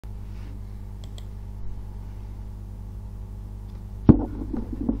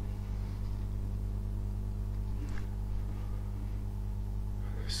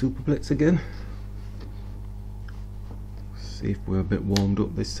Superblitz again. See if we're a bit warmed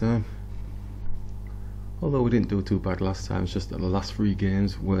up this time. Although we didn't do too bad last time, it's just that the last 3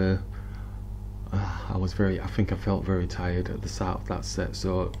 games where I think I felt very tired at the start of that set,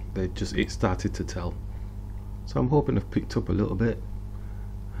 so it started to tell. So I'm hoping I've picked up a little bit,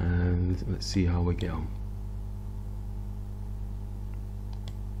 and let's see how we get on.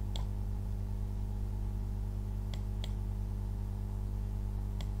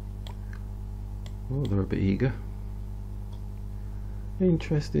 Oh, they're a bit eager.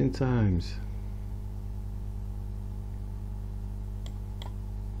 Interesting times.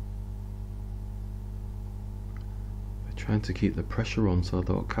 They're trying to keep the pressure on, so I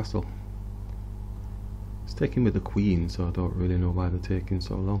thought castle. It's taking with the queen, so I don't really know why they're taking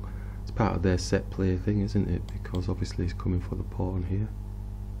so long. It's part of their set play thing, isn't it? Because obviously he's coming for the pawn here.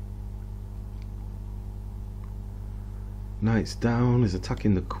 Knight's down, is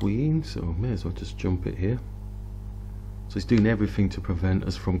attacking the queen, so may as well just jump it here. So he's doing everything to prevent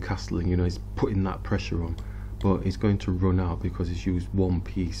us from castling, you know, he's putting that pressure on, but he's going to run out because he's used one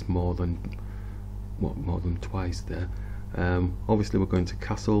piece more than twice there. Obviously we're going to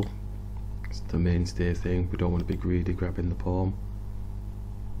castle, it's the mainstay thing, we don't want to be greedy grabbing the pawn.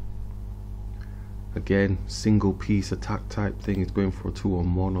 Again, single piece attack type thing, is going for a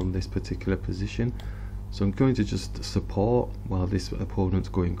 2-on-1 on this particular position. So I'm going to just support while this opponent's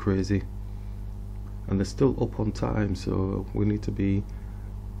going crazy. And they're still up on time, so we need to be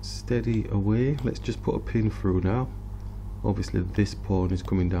steady away. Let's just put a pin through now. Obviously this pawn is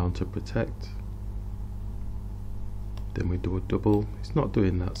coming down to protect. Then we do a double. He's not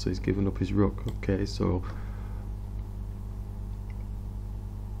doing that, so he's giving up his rook. Okay, so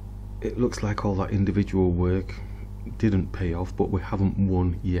it looks like all that individual work didn't pay off, but we haven't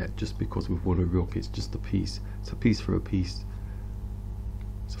won yet just because we've won a rook. It's just a piece. It's a piece for a piece.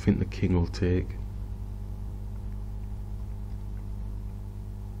 So I think the king will take.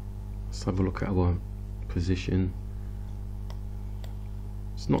 Let's have a look at our position.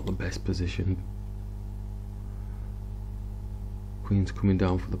 It's not the best position. Queen's coming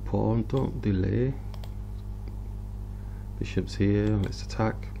down for the pawn. Don't delay. Bishop's here. Let's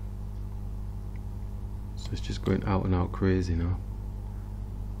attack. So it's just going out and out crazy now.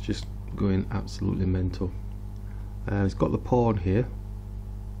 It's just going absolutely mental. It's got the pawn here.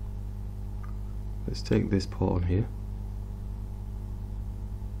 Let's take this pawn here.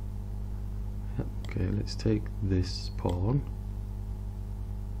 Yep, okay, let's take this pawn.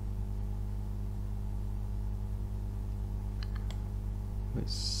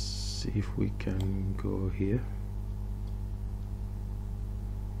 Let's see if we can go here.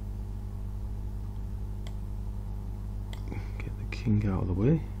 King out of the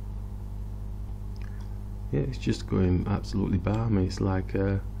way. Yeah, it's just going absolutely balmy. It's like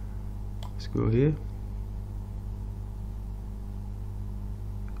let's go here.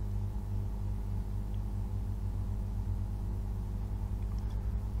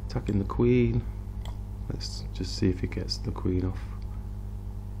 Attacking the queen. Let's just see if he gets the queen off.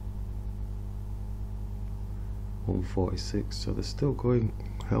 146, so they're still going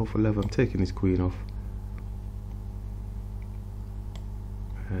hell for leather. I'm taking his queen off.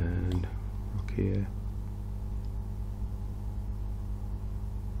 And rook here.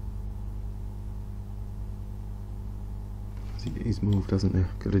 He's moved, hasn't he?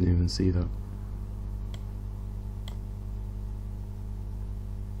 I didn't even see that.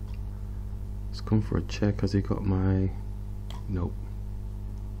 Let's come for a check. Has he got my... Nope.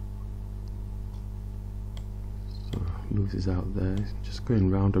 So loses out there. He's just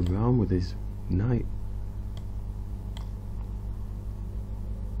going round and round with his knight.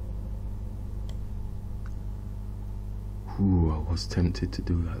 Ooh, I was tempted to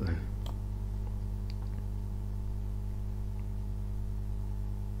do that then.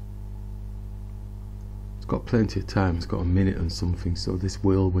 It's got plenty of time, it's got a minute and something, so this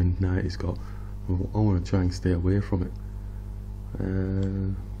whirlwind knight has got... I want to try and stay away from it.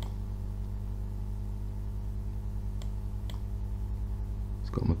 It's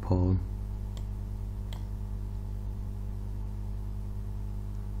got my pawn.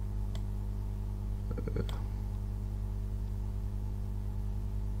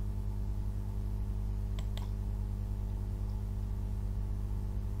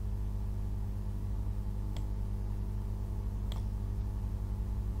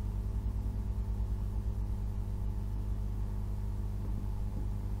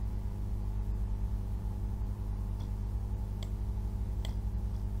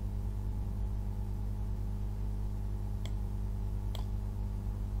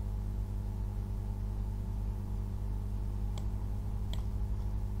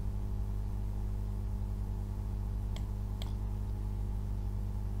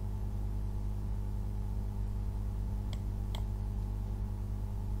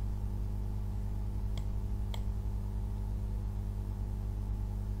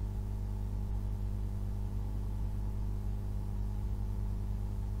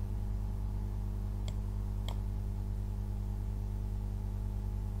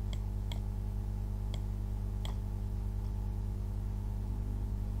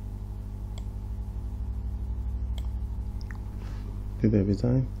 Did they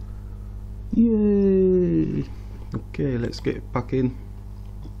resign? Yay! Okay, let's get back in.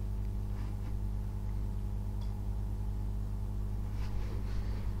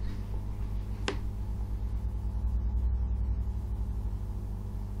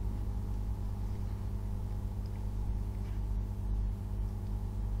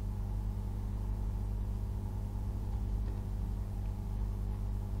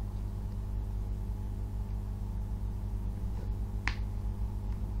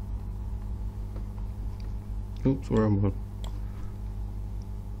 Oops, where am I?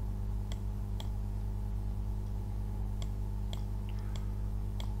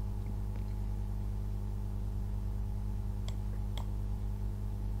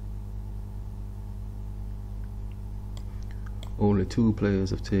 Only 2 players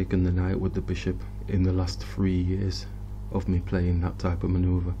have taken the knight with the bishop in the last 3 years of me playing that type of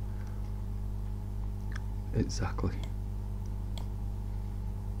maneuver. Exactly.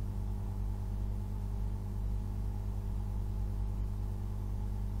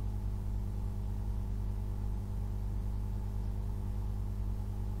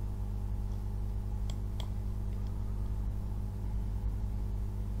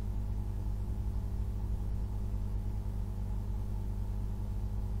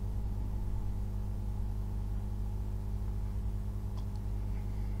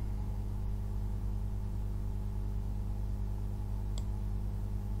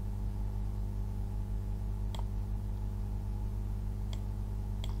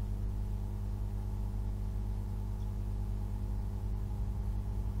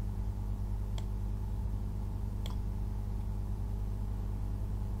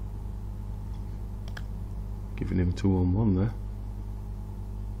 Giving him 2-on-1 there.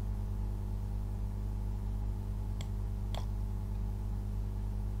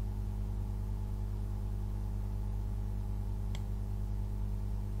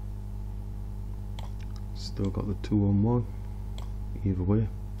 Still got the 2-on-1. Either way,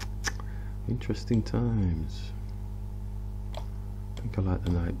 interesting times. I think I like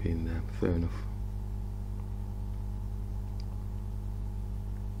the knight being there. Fair enough.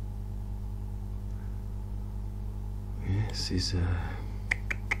 This is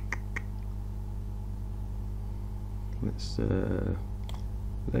let's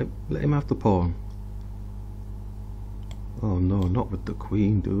let him have the pawn. Oh no, not with the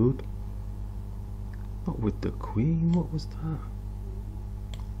queen, dude. Not with the queen. What was that?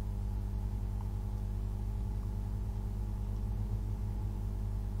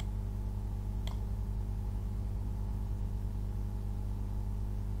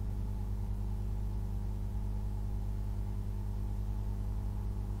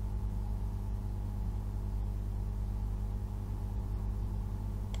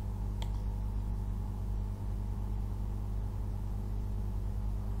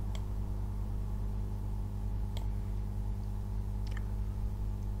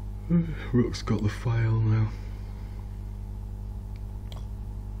 Rook's got the file now.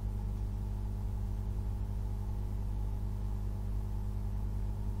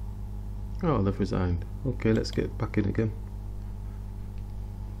 Oh, they've resigned. Okay, let's get back in again.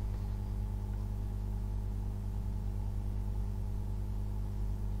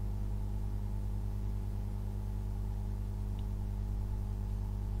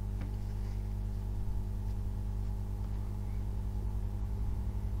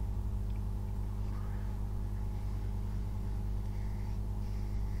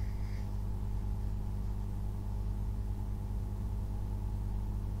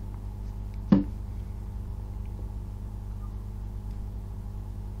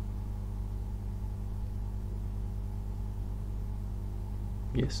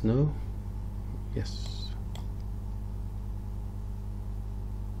 Yes, no, yes.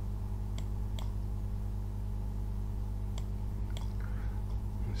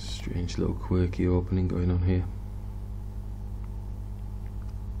 Strange little quirky opening going on here.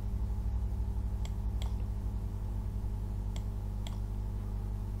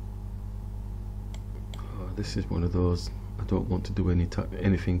 Oh, this is one of those I don't want to do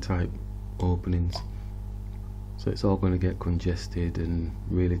anything type openings. So it's all going to get congested and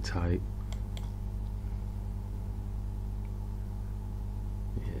really tight.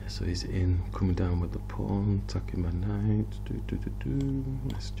 Yeah, so he's in, coming down with the pawn, attacking my knight.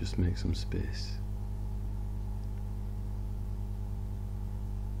 Let's just make some space.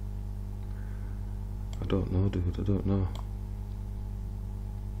 I don't know, dude, I don't know.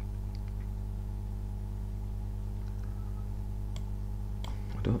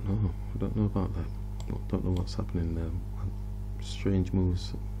 I don't know about that. Don't know what's happening there. Strange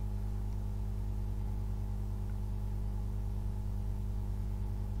moves.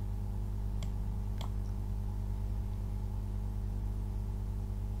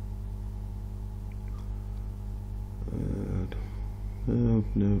 No,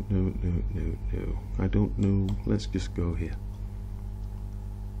 no, no, no, no, no. I don't know. Let's just go here.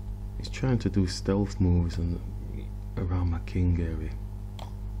 He's trying to do stealth moves around my king area.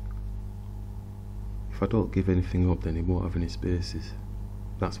 If I don't give anything up, then he won't have any spaces.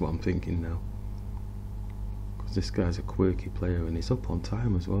 That's what I'm thinking now. Because this guy's a quirky player and he's up on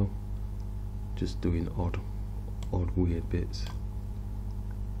time as well. Just doing odd weird bits.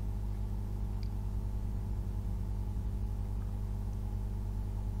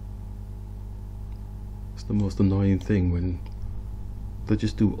 It's the most annoying thing when they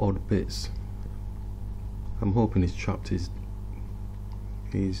just do odd bits. I'm hoping he's trapped his...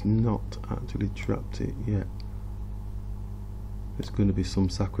 He's not actually trapped it yet. There's going to be some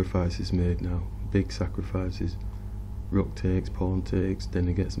sacrifices made now. Big sacrifices. Rook takes, pawn takes, then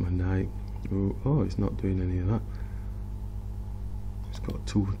he gets my knight. Oh, he's not doing any of that. He's got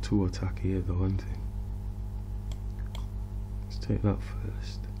two attack here though, hasn't he? Let's take that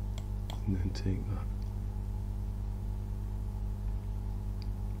first. And then take that.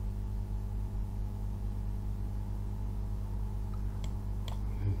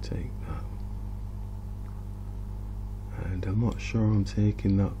 Take that, and I'm not sure I'm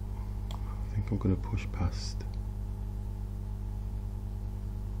taking that. I think I'm going to push past.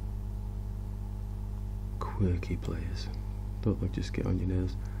 Quirky players, don't they just get on your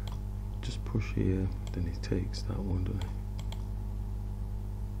nerves? Just push here, then he takes that one, doesn't he?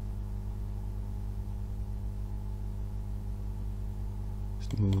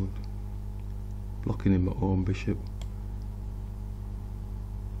 Just moved, blocking in my own bishop.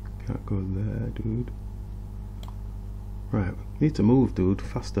 Can't go there, dude. Right, need to move, dude.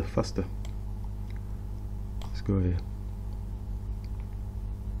 Faster, faster. Let's go here.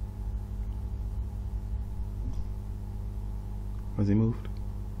 Has he moved?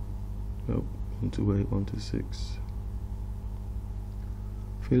 Nope. 1 to 8, 1 to 6.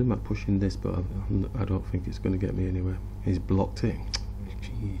 Feeling like pushing this, but I don't think it's going to get me anywhere. He's blocked it.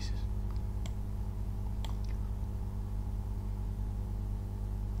 Jesus.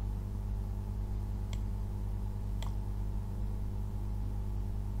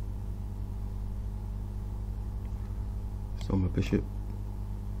 On my bishop.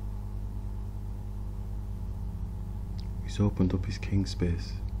 He's opened up his king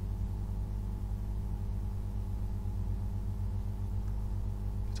space.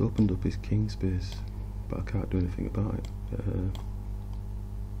 He's opened up his king space, but I can't do anything about it.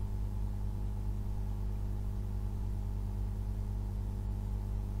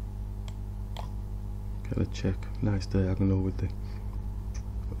 Get a check. Nice diagonal with the.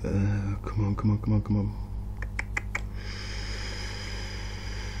 Come on, come on, come on, come on.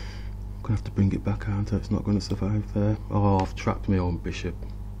 Gonna have to bring it back, aren't I? It's not going to survive there. Oh, I've trapped my own bishop.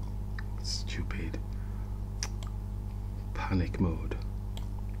 Stupid. Panic mode.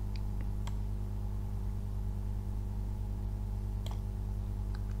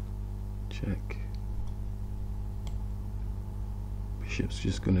 Check. Bishop's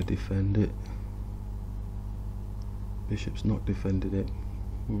just going to defend it. Bishop's not defended it.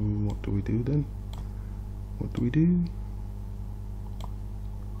 What do we do then? What do we do?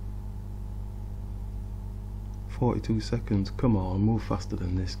 42 seconds. Come on, move faster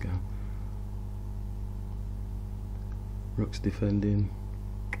than this guy. Rook's defending.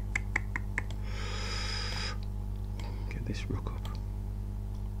 Get this rook up.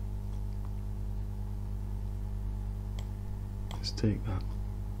 Let's take that.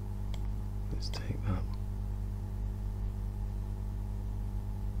 Let's take that.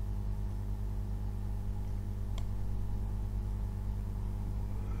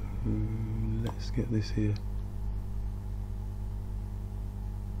 Let's get this here.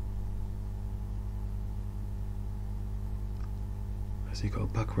 Has he got a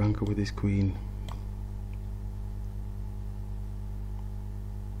back ranker with his queen?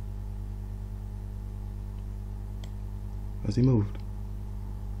 Has he moved?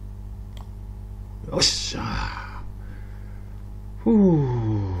 Osha!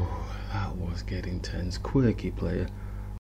 Ooh, that was getting tense. Quirky player.